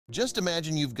Just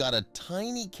imagine you've got a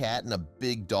tiny cat and a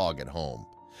big dog at home.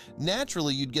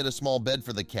 Naturally, you'd get a small bed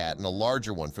for the cat and a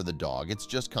larger one for the dog. It's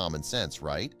just common sense,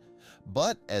 right?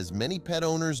 But as many pet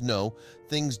owners know,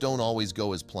 things don't always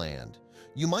go as planned.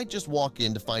 You might just walk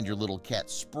in to find your little cat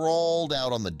sprawled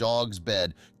out on the dog's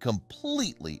bed,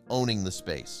 completely owning the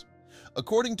space.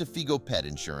 According to Figo Pet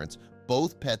Insurance,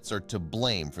 both pets are to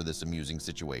blame for this amusing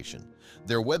situation.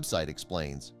 Their website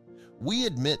explains, "We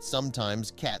admit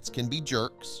sometimes cats can be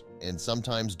jerks, and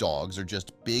sometimes dogs are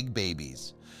just big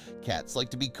babies. Cats like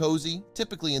to be cozy,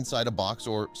 typically inside a box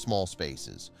or small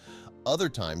spaces. Other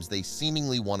times they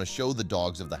seemingly want to show the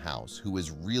dogs of the house who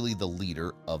is really the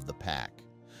leader of the pack.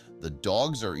 The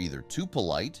dogs are either too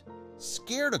polite,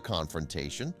 scared of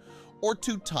confrontation, or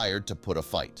too tired to put a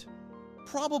fight.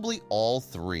 Probably all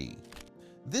three."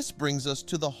 This brings us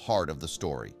to the heart of the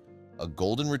story, a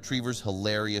golden retriever's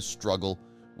hilarious struggle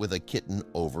with a kitten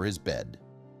over his bed.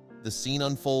 The scene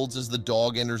unfolds as the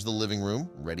dog enters the living room,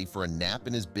 ready for a nap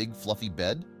in his big fluffy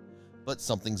bed. But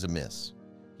something's amiss.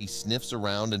 He sniffs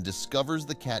around and discovers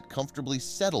the cat comfortably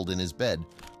settled in his bed,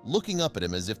 looking up at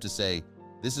him as if to say,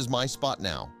 "This is my spot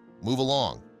now, move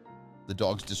along." The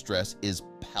dog's distress is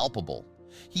palpable.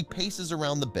 He paces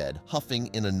around the bed, huffing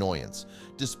in annoyance.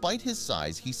 Despite his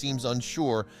size, he seems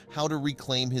unsure how to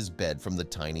reclaim his bed from the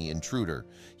tiny intruder.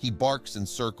 He barks in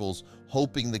circles,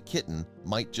 hoping the kitten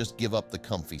might just give up the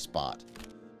comfy spot.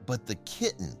 But the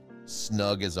kitten,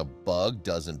 snug as a bug,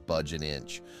 doesn't budge an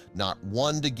inch. Not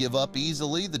one to give up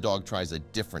easily, the dog tries a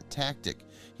different tactic.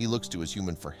 He looks to his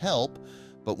human for help,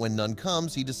 but when none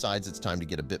comes, he decides it's time to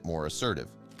get a bit more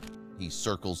assertive. He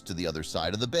circles to the other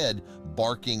side of the bed,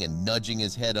 barking and nudging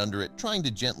his head under it, trying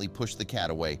to gently push the cat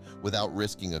away without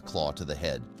risking a claw to the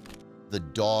head. The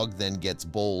dog then gets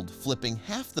bold, flipping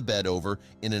half the bed over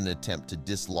in an attempt to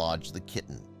dislodge the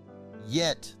kitten.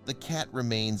 Yet, the cat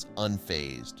remains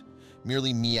unfazed,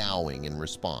 merely meowing in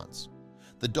response.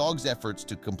 The dog's efforts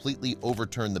to completely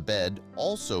overturn the bed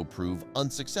also prove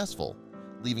unsuccessful,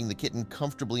 leaving the kitten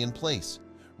comfortably in place.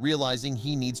 Realizing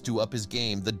he needs to up his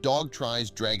game, the dog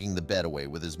tries dragging the bed away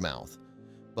with his mouth.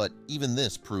 But even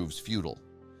this proves futile.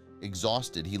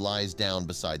 Exhausted, he lies down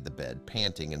beside the bed,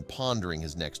 panting and pondering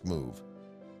his next move.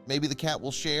 Maybe the cat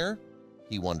will share?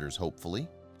 He wonders hopefully.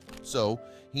 So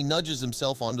he nudges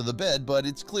himself onto the bed, but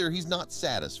it's clear he's not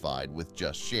satisfied with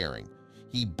just sharing.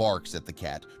 He barks at the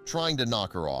cat, trying to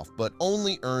knock her off, but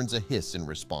only earns a hiss in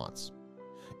response.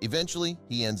 Eventually,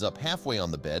 he ends up halfway on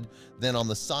the bed, then on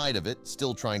the side of it,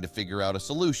 still trying to figure out a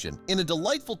solution. In a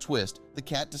delightful twist, the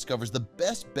cat discovers the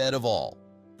best bed of all,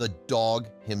 the dog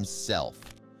himself.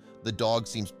 The dog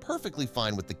seems perfectly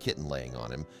fine with the kitten laying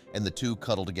on him, and the two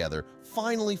cuddle together,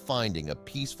 finally finding a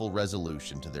peaceful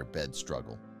resolution to their bed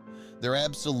struggle. They're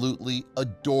absolutely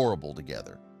adorable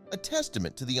together, a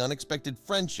testament to the unexpected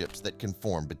friendships that can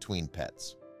form between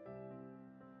pets.